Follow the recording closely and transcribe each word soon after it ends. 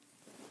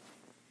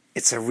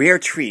It's a rare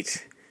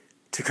treat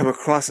to come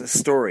across a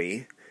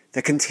story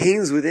that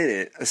contains within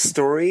it a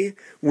story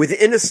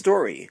within a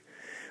story,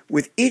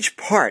 with each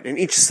part and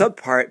each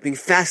subpart being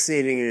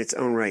fascinating in its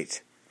own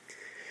right.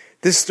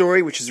 This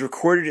story, which is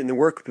recorded in the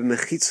work of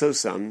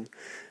Mechitzosam,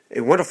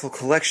 a wonderful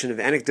collection of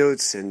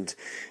anecdotes and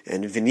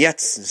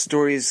vignettes and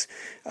stories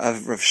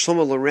of Rav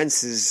Shlomo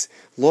Lorentz's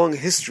long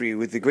history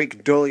with the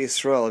great Gedolei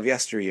Yisrael of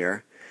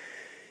yesteryear,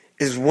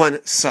 is one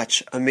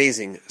such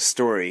amazing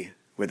story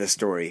with a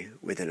story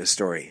within a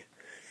story.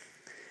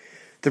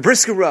 The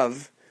Brisker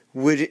Rav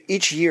would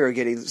each year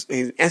get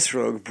an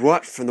esrog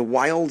brought from the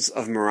wilds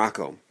of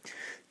Morocco,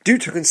 due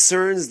to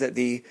concerns that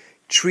the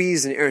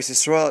trees in Eretz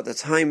Yisrael at the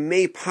time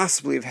may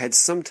possibly have had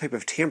some type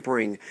of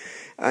tampering,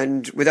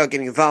 and without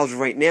getting involved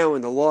right now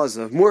in the laws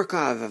of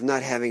Morkav, of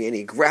not having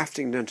any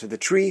grafting done to the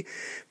tree,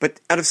 but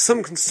out of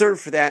some concern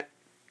for that,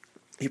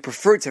 he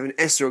preferred to have an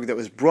esrog that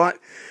was brought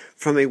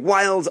from a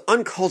wild,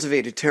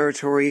 uncultivated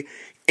territory,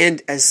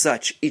 and as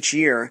such, each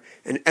year,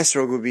 an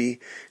esrog would be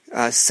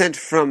sent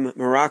from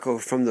Morocco,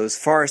 from those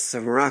forests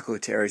of Morocco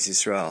to Eretz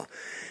Yisrael.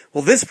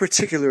 Well, this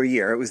particular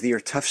year, it was the year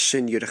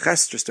Tafshin Yud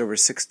Ches, just over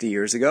 60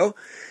 years ago,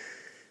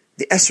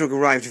 the esrog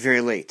arrived very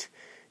late.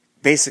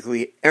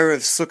 Basically,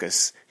 Erev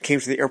Sukkos came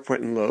to the airport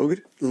in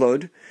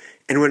Lod,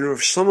 and when Rav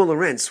Shlomo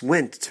Lorentz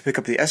went to pick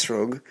up the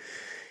esrog,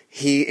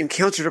 he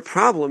encountered a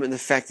problem in the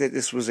fact that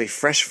this was a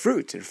fresh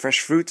fruit, and fresh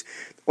fruit,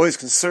 always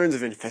concerns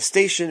of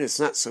infestation, it's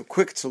not so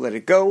quick to let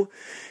it go,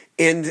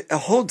 and a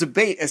whole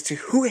debate as to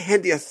who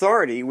had the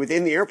authority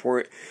within the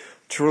airport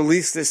to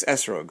release this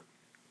esrog.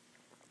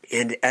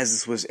 And as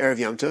this was Erev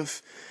Yom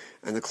Tov,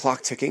 and the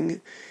clock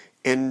ticking,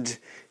 and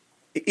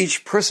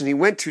each person he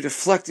went to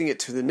deflecting it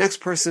to the next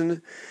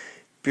person,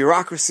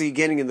 bureaucracy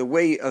getting in the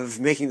way of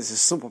making this a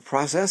simple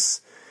process,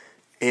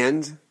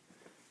 and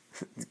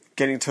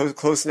getting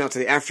close now to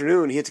the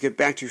afternoon, he had to get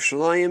back to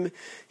Yerushalayim.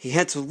 He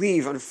had to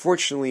leave,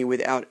 unfortunately,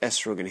 without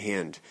esrog in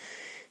hand.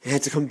 He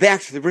had to come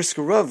back to the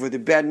Brisker Rav with the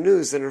bad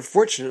news that,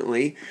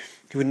 unfortunately,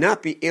 he would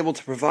not be able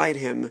to provide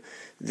him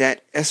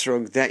that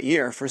esrog that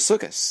year for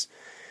Sukkos.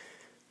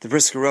 The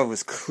Brisker Rav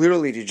was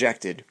clearly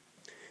dejected,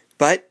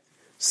 but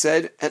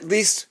said, at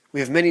least we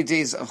have many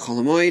days of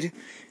Chol HaMoed.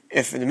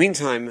 If in the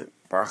meantime,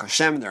 Baruch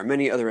Hashem, there are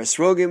many other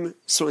esrogim,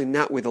 certainly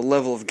not with the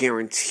level of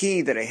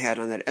guarantee that I had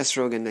on that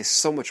esrog, and I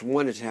so much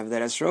wanted to have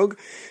that esrog,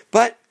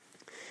 but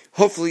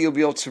hopefully you'll be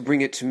able to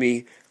bring it to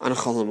me on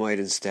Chol HaMoed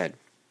instead.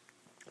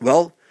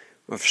 Well,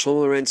 Rav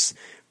Shlomo Lorentz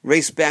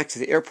raced back to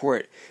the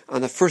airport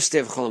on the first day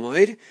of Chol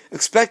HaMoed,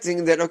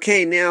 expecting that,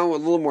 okay, now a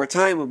little more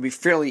time will be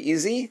fairly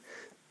easy,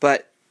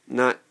 but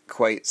not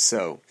quite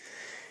so.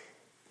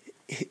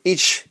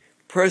 Each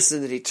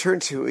person that he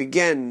turned to,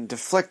 again,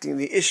 deflecting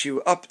the issue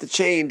up the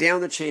chain,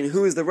 down the chain,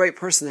 who is the right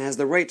person that has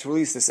the right to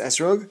release this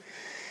esrog?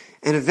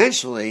 And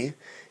eventually,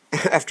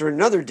 after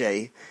another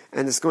day,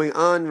 and this going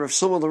on, Rav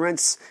Shlomo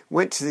Lorentz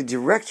went to the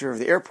director of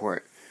the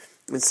airport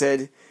and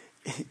said,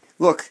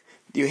 look,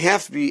 you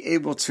have to be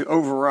able to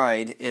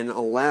override and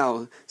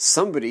allow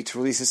somebody to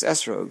release this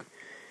esrog.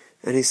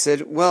 And he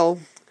said, well,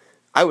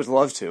 I would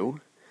love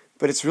to,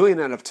 but it's really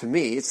not up to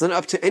me. It's not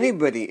up to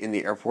anybody in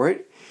the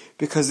airport,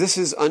 because this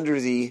is under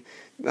the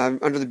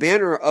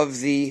banner of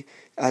the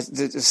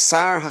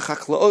Sar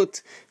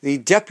HaChaklaot, the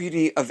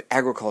Deputy of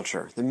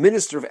Agriculture. The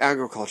Minister of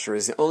Agriculture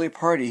is the only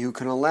party who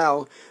can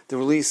allow the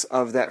release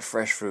of that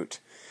fresh fruit.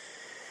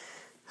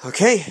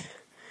 Okay,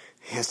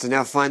 he has to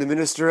now find the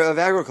Minister of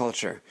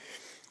Agriculture.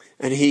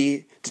 And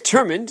he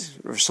determined,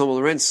 Rav Shlomo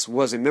Lorentz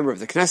was a member of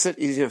the Knesset,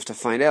 easy enough to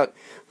find out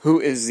who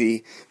is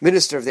the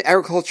Minister of the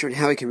Agriculture and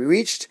how he can be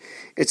reached.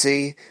 It's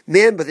a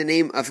man by the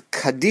name of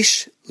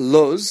Kadish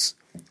Loz,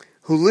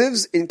 who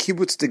lives in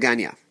Kibbutz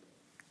Degania.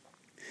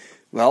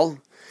 Well,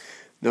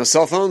 no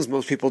cell phones.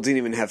 Most people didn't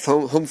even have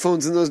home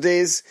phones in those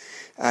days.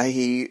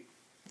 He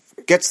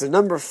gets the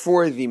number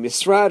for the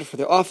Misrad, for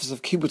the office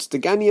of Kibbutz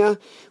Degania,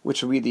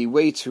 which will be the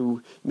way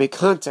to make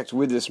contact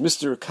with this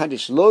Mr.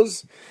 Kadish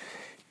Loz.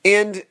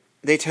 And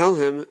they tell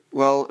him,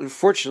 well,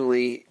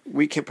 unfortunately,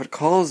 we can't put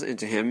calls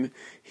into him.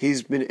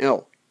 He's been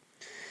ill.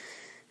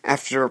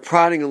 After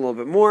prodding a little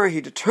bit more, he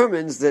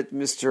determines that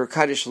Mr.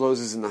 Kadish Loz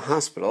is in the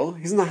hospital.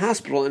 He's in the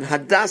hospital, in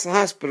Hadassah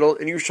Hospital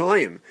in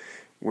Yerushalayim,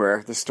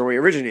 where the story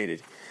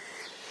originated.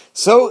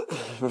 So,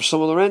 Rav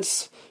Shlomo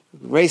Lorentz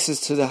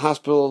races to the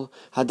hospital,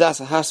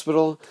 Hadassah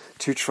Hospital,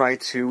 to try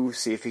to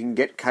see if he can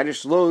get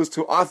Kadish Loz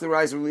to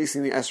authorize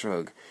releasing the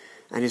esrog,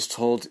 and is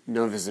told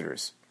no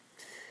visitors.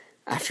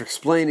 After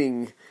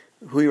explaining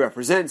who he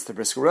represents, the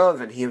Brisker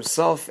Rav, and he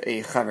himself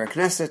a Chaver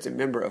Knesset, a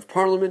member of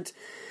parliament,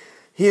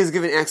 he is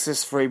given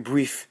access for a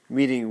brief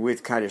meeting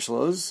with Kadish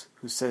Loz,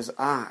 who says,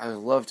 I would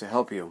love to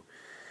help you,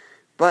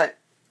 but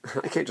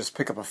I can't just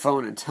pick up a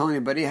phone and tell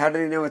anybody. How do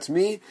they know it's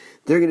me?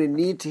 They're going to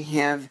need to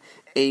have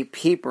a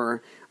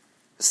paper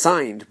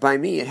signed by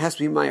me. It has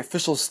to be my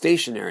official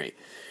stationery.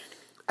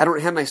 I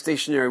don't have my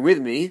stationery with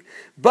me,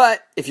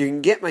 but if you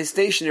can get my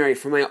stationery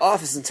from my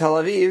office in Tel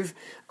Aviv,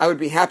 I would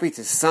be happy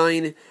to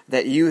sign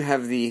that you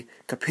have the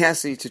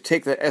capacity to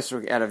take that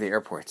esrog out of the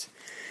airport.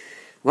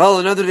 Well,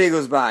 another day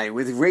goes by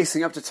with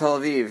racing up to Tel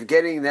Aviv,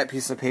 getting that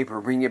piece of paper,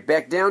 bringing it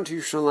back down to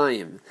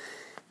Yerushalayim,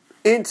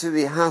 into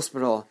the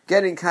hospital,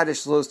 getting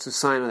Kaddish Loz to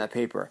sign on that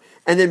paper,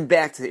 and then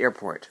back to the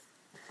airport.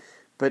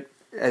 But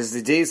as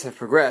the days have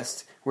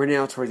progressed, we're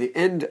now toward the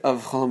end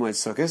of Chol Hamoed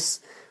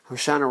Sukkos,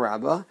 Hoshana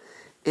Rabbah,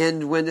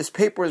 and when this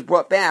paper is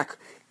brought back,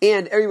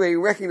 and everybody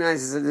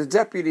recognizes that the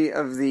deputy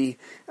of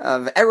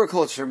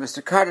agriculture,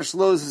 Mr. Kaddish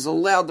Loz, has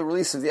allowed the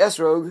release of the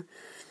esrog,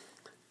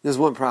 there's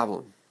one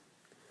problem.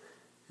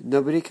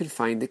 Nobody can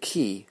find the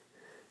key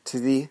to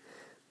the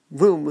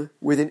room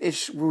within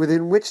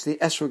which the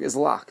esrog is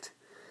locked.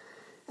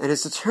 And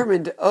it's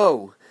determined,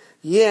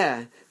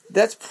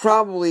 that's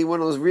probably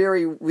one of those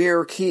very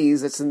rare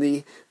keys that's in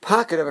the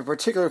pocket of a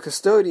particular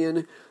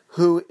custodian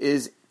who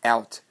is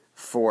out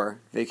for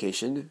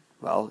vacation.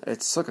 Well,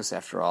 it's Sukkot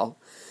after all.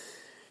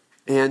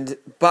 And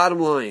bottom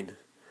line,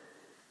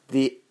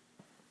 the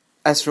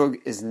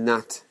esrog is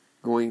not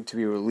going to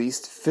be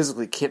released,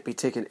 physically can't be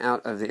taken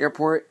out of the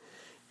airport,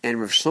 and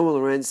Rav Shlomo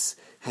Lorenz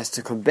has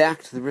to come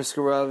back to the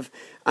Brisker Rav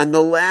on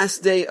the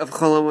last day of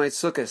Chol Hamoed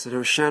Sukkos and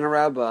Hoshana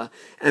Rabbah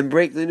and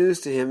break the news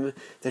to him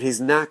that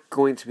he's not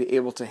going to be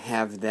able to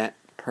have that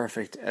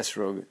perfect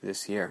esrog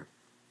this year.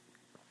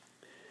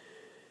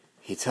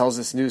 He tells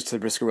this news to the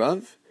Brisker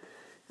Rav,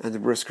 and the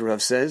Brisker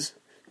Rav says,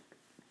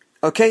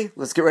 "Okay,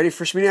 let's get ready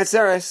for Shmini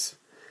Atzeres."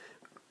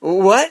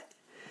 What?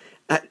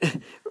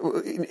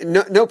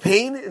 No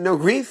pain, no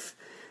grief?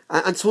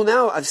 Until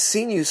now, I've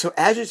seen you so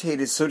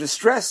agitated, so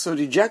distressed, so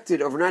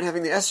dejected over not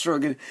having the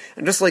esrog,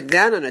 and just like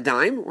that on a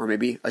dime, or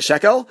maybe a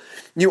shekel,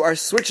 you are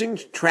switching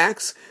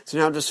tracks to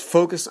now just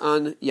focus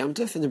on Yom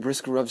Tov, and the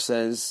Brisker Rav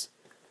says,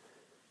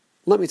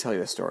 let me tell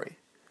you a story.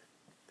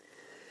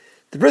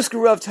 The Brisker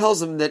Rav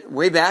tells him that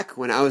way back,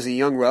 when I was a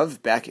young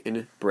Rav, back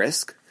in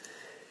Brisk,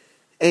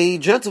 a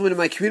gentleman in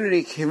my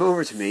community came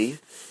over to me,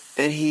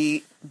 and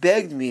he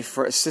begged me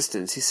for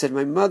assistance. He said,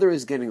 my mother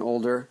is getting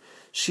older.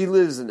 She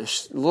lives in a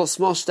little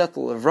small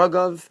shtetl of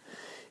Rogov,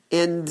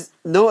 and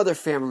no other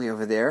family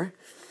over there.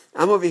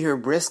 I'm over here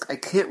in Brisk. I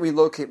can't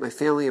relocate my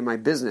family and my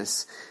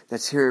business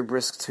that's here in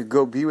Brisk to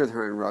go be with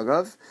her in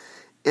Rogov,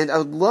 and I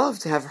would love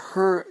to have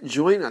her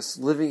join us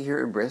living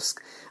here in Brisk.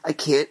 I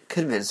can't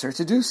convince her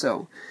to do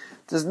so.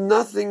 There's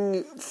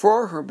nothing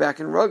for her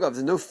back in Rogov.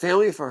 There's no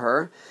family for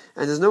her,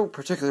 and there's no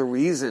particular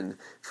reason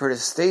for her to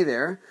stay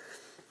there.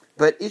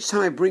 But each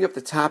time I bring up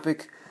the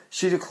topic,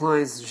 she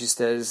declines and she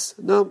says,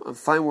 no, I'm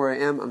fine where I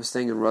am, I'm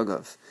staying in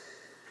Rogov.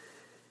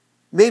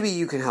 Maybe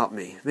you can help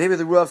me. Maybe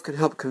the Rav can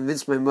help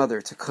convince my mother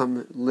to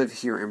come live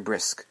here in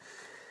Brisk.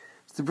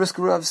 The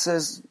Brisker Rav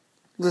says,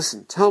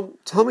 listen,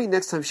 tell me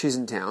next time she's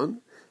in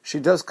town.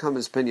 She does come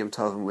and spend Yom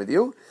Tovim with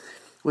you.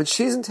 When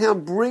she's in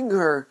town, bring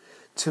her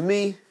to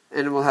me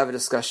and we'll have a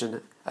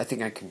discussion. I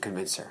think I can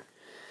convince her.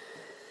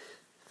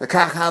 The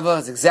Kach Hava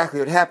is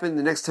exactly what happened.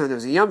 The next time there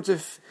was a Yom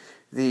Tov,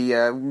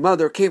 the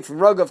mother came from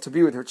Rogov to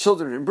be with her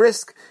children in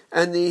Brisk,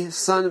 and the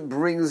son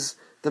brings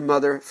the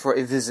mother for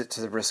a visit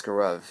to the Brisker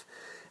Rav.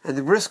 And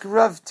the Brisker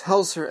Rav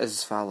tells her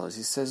as follows.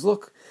 He says,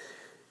 look,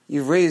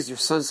 you've raised your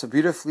son so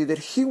beautifully that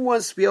he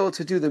wants to be able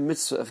to do the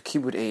mitzvah of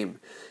Kibud Aim.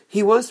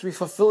 He wants to be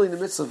fulfilling the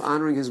mitzvah of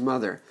honoring his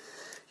mother.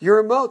 Your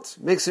remote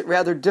makes it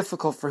rather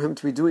difficult for him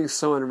to be doing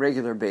so on a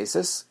regular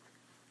basis.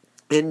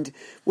 And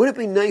would it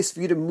be nice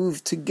for you to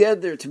move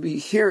together, to be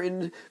here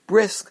in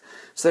Brisk,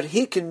 so that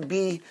he can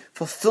be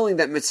fulfilling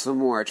that mitzvah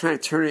more, trying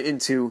to turn it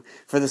into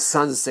for the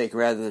son's sake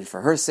rather than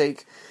for her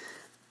sake?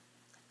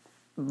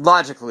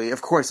 Logically,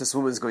 of course, this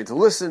woman's going to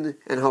listen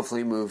and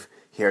hopefully move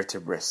here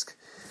to Brisk.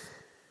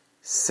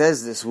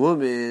 Says this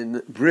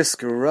woman,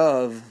 Brisker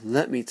Rav,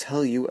 let me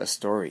tell you a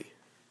story.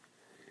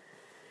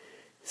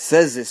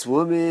 Says this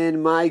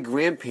woman, my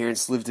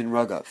grandparents lived in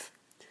Rogov.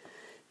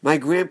 My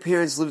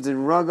grandparents lived in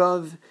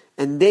Rogov,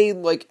 and they,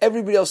 like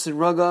everybody else in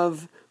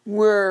Rogov,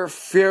 were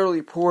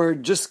fairly poor,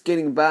 just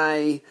getting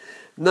by,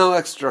 no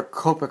extra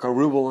kopek or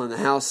ruble in the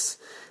house,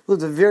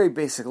 lived a very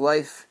basic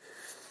life.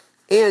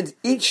 And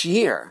each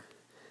year,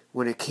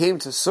 when it came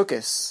to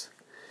Sukkot,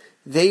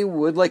 they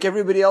would, like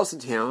everybody else in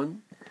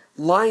town,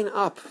 line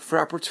up for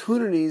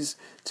opportunities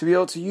to be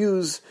able to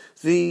use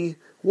the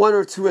one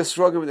or two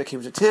esrogim that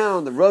came to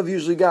town. The Rav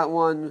usually got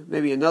one,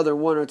 maybe another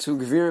one or two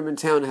Gvirim in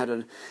town had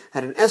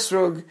an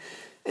esrog,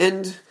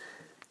 and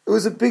it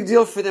was a big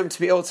deal for them to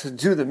be able to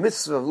do the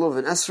mitzvah of Lulav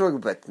and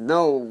esrog, but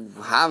no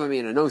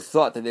havamina and no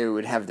thought that they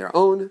would have their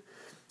own.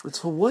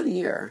 Until one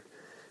year,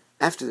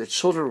 after the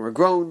children were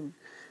grown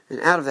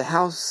and out of the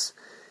house,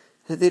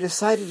 that they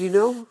decided,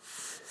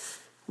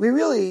 we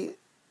really,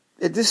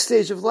 at this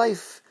stage of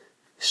life,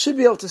 should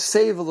be able to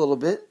save a little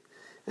bit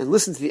and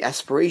listen to the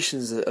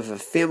aspirations of a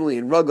family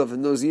in Rogov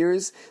in those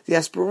years. The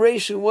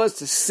aspiration was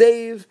to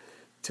save,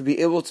 to be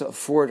able to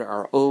afford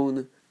our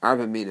own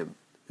arba minim,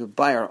 to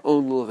buy our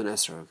own lulav and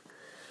esrog.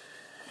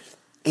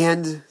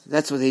 And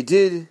that's what they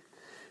did.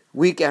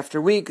 Week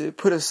after week, they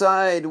put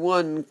aside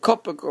one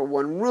kopek or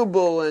one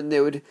ruble, and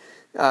they would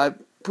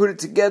put it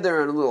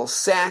together in a little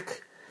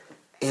sack.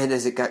 And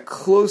as it got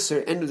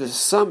closer, end of the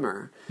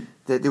summer,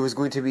 that there was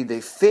going to be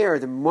the fair,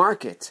 the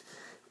market,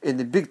 in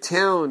the big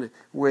town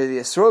where the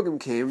Esrogim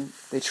came,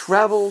 they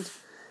traveled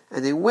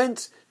and they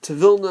went to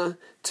Vilna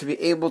to be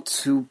able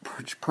to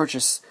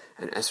purchase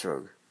an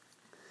esrog.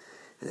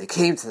 And they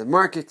came to the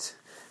market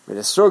where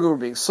the esrogim were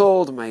being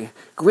sold. My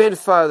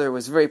grandfather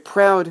was very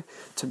proud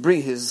to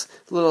bring his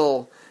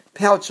little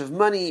pouch of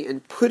money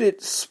and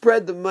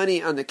spread the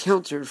money on the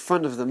counter in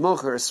front of the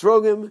mocher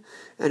esrogim,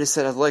 and he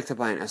said, "I'd like to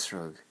buy an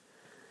esrog."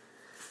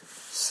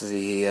 So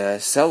the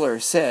seller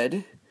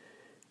said,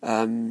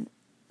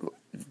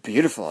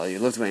 "Beautiful, you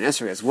love to buy an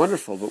esrog, that's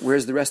wonderful, but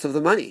where's the rest of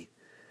the money?"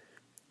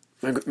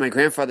 My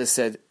grandfather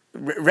said,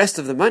 "Rest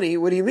of the money?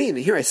 What do you mean?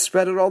 Here, I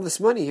spread out all this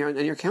money here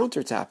on your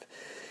countertop."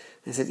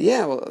 I said,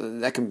 "Yeah, well,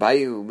 that can buy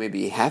you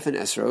maybe half an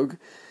esrog.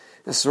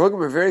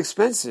 Esrogim are very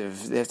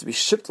expensive. They have to be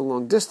shipped a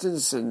long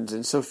distance,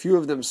 and so few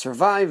of them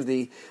survive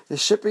the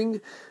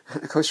shipping.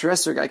 A kosher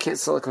esrog, I can't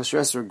sell a kosher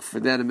esrog for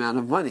that amount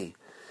of money."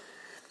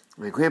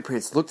 My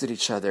grandparents looked at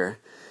each other,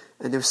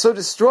 and they were so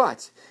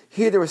distraught.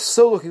 Here they were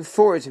so looking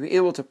forward to be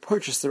able to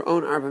purchase their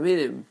own arba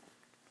minim.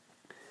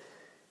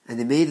 And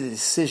they made a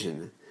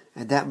decision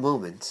at that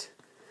moment.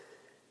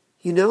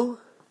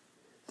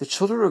 The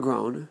children are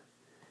grown,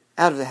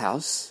 out of the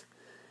house.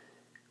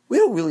 We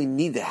don't really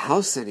need the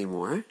house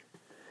anymore.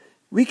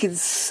 We can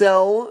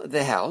sell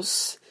the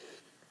house.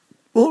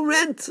 We'll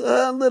rent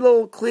a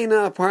little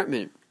kleina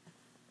apartment.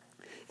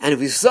 And if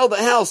we sell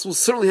the house, we'll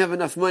certainly have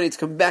enough money to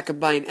come back and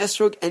buy an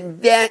esrog.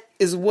 And that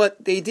is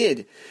what they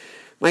did.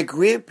 My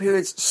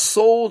grandparents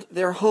sold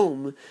their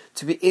home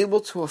to be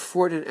able to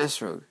afford an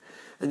esrog.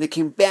 And they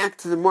came back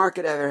to the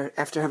market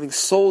after having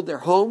sold their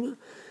home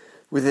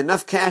with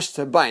enough cash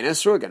to buy an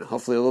esrog, and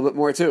hopefully a little bit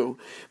more too.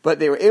 But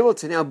they were able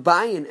to now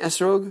buy an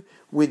esrog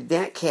with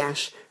that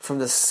cash from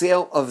the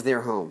sale of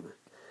their home.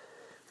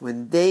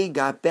 When they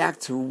got back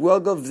to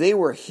Rogov, they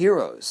were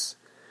heroes.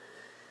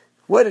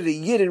 What did a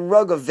Yid in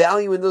Rogov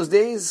value in those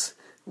days?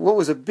 What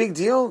was a big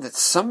deal? That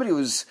somebody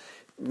was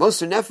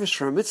Moser Nefesh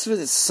for a mitzvah,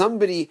 that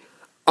somebody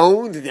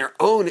owned their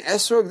own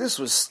esrog. This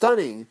was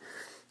stunning.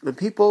 And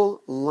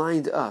people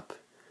lined up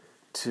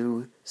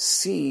to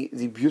see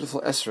the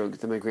beautiful esrog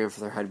that my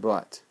grandfather had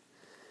bought.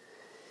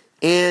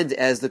 And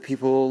as the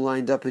people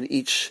lined up and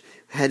each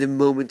had a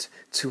moment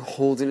to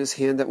hold in his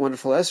hand that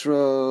wonderful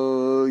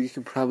esrog, you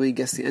can probably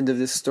guess the end of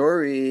this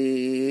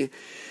story.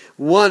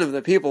 One of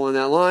the people in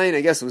that line,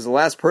 I guess it was the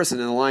last person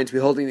in the line to be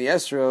holding the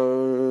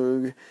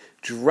esrog,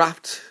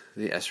 dropped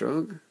the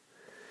esrog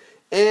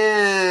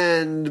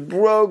and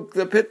broke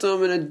the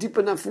pitum in a deep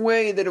enough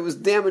way that it was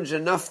damaged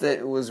enough that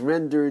it was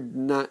rendered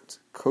not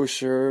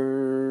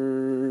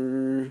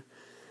kosher.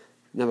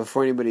 Now,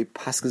 before anybody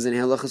paskas any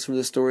halachas from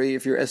the story,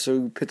 if your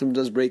esrog pitum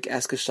does break,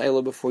 ask a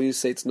shayla before you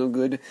say it's no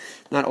good.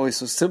 Not always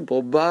so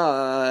simple,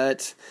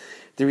 but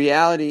the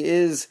reality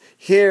is,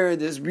 here,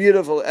 this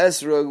beautiful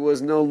esrog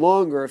was no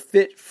longer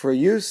fit for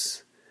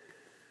use,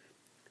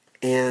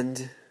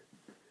 and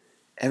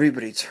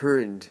everybody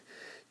turned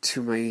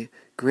to my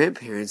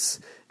grandparents,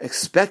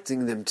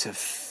 expecting them to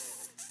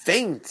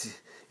faint,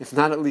 if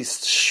not at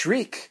least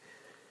shriek.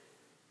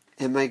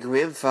 And my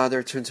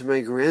grandfather turned to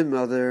my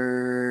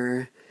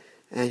grandmother,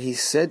 and he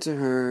said to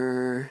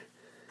her,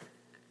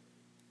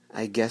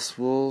 "I guess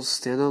we'll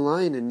stand on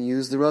line and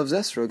use the Rav's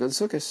esrog on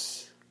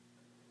Sukkot."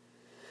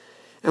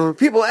 And when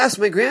people asked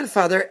my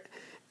grandfather,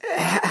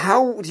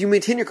 "How do you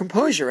maintain your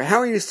composure? How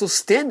are you still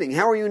standing?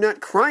 How are you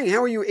not crying?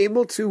 How are you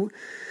able to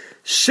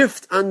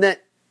shift on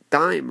that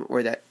dime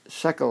or that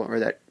shekel or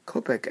that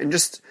kopek and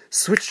just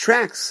switch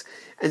tracks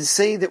and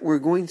say that we're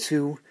going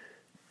to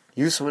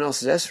use someone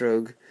else's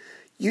esrog?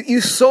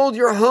 You sold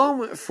your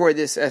home for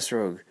this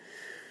esrog.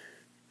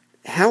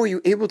 How are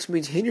you able to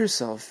maintain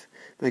yourself?"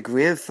 My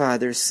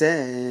grandfather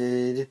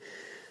said,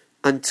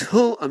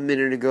 "Until a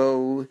minute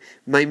ago,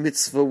 my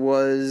mitzvah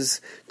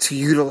was to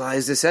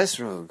utilize this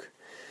esrog.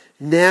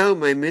 Now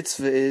my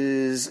mitzvah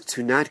is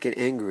to not get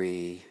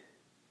angry."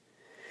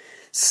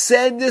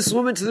 Said this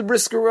woman to the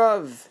Brisker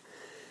Rav,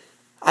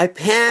 "I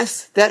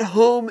pass that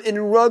home in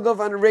Rogov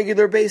on a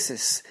regular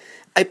basis.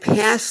 I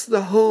pass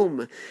the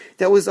home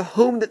that was a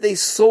home that they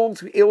sold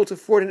to be able to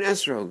afford an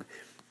esrog.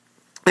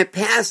 I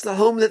passed the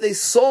home that they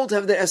sold to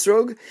have the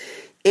esrog,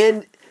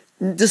 and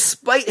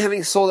despite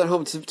having sold that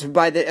home to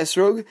buy that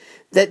esrog,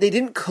 that they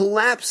didn't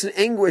collapse in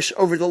anguish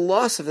over the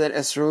loss of that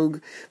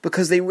esrog,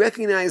 because they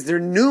recognized their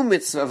new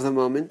mitzvah of the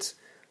moment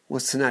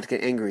was to not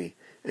get angry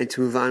and to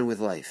move on with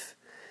life.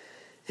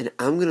 And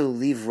I'm going to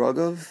leave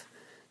Rogov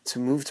to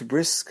move to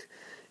Brisk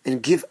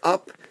and give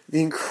up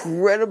the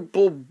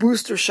incredible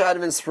booster shot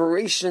of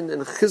inspiration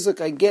and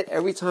chizuk I get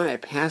every time I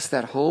pass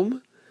that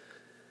home,"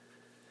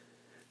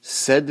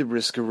 said the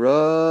Brisker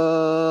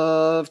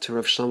Rav to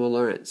Rav Shlomo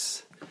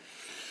Lawrence.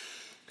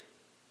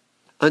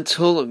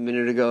 "Until a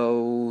minute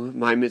ago,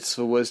 my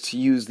mitzvah was to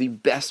use the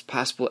best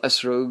possible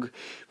esrog,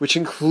 which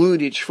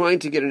included trying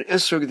to get an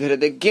esrog that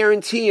had the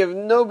guarantee of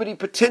nobody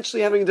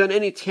potentially having done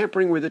any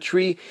tampering with the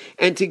tree,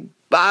 and to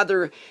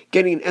bother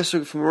getting an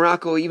esrog from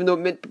Morocco, even though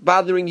it meant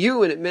bothering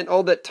you, and it meant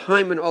all that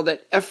time and all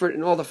that effort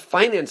and all the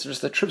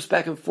finances, the trips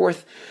back and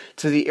forth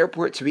to the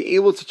airport to be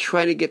able to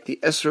try to get the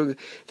esrog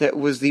that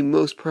was the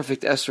most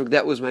perfect esrog.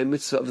 That was my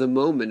mitzvah of the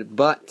moment.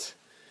 But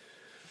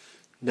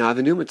now I have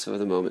a new mitzvah of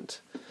the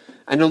moment.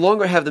 I no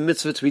longer have the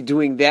mitzvah to be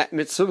doing that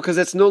mitzvah because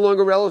that's no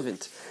longer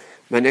relevant.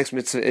 My next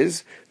mitzvah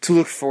is to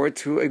look forward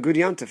to a good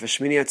Yom Tov, a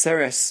Shmini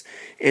Atzeres,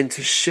 and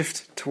to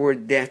shift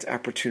toward that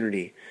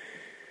opportunity.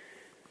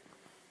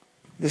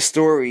 The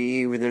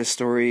story within a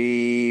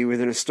story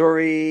within a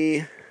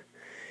story.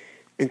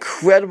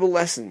 Incredible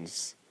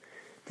lessons.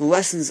 The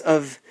lessons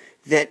of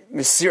that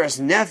Mesiras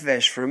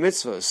Nefesh for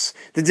mitzvahs.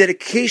 The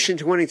dedication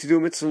to wanting to do a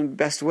mitzvah in the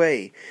best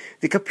way.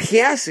 The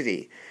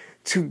capacity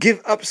to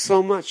give up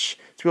so much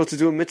to be able to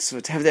do a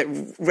mitzvah, to have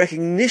that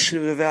recognition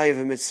of the value of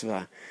a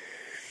mitzvah.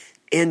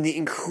 And the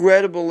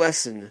incredible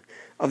lesson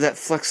of that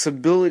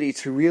flexibility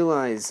to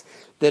realize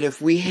that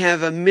if we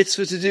have a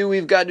mitzvah to do,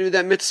 we've got to do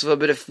that mitzvah.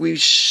 But if we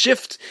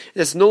shift,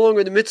 that's no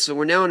longer the mitzvah,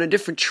 we're now on a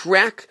different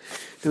track,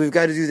 then we've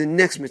got to do the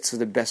next mitzvah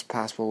the best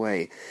possible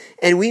way.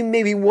 And we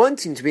may be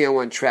wanting to be on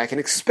one track, and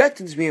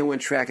expecting to be on one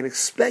track, and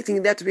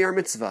expecting that to be our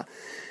mitzvah.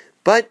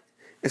 But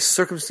if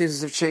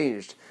circumstances have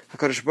changed,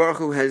 HaKadosh Baruch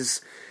Hu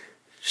has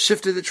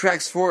shifted the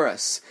tracks for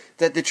us,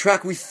 that the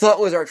track we thought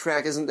was our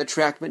track isn't the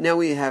track, but now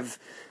we have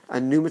a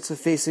new mitzvah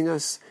facing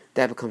us,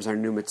 that becomes our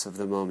new mitzvah of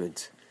the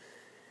moment.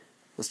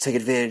 Let's take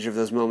advantage of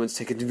those moments,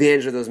 take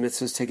advantage of those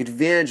mitzvahs, take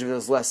advantage of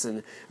those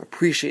lessons,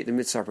 appreciate the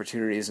mitzvah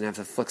opportunities, and have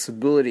the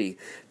flexibility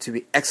to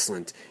be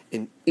excellent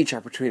in each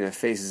opportunity that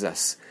faces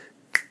us.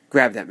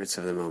 Grab that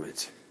mitzvah of the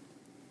moment.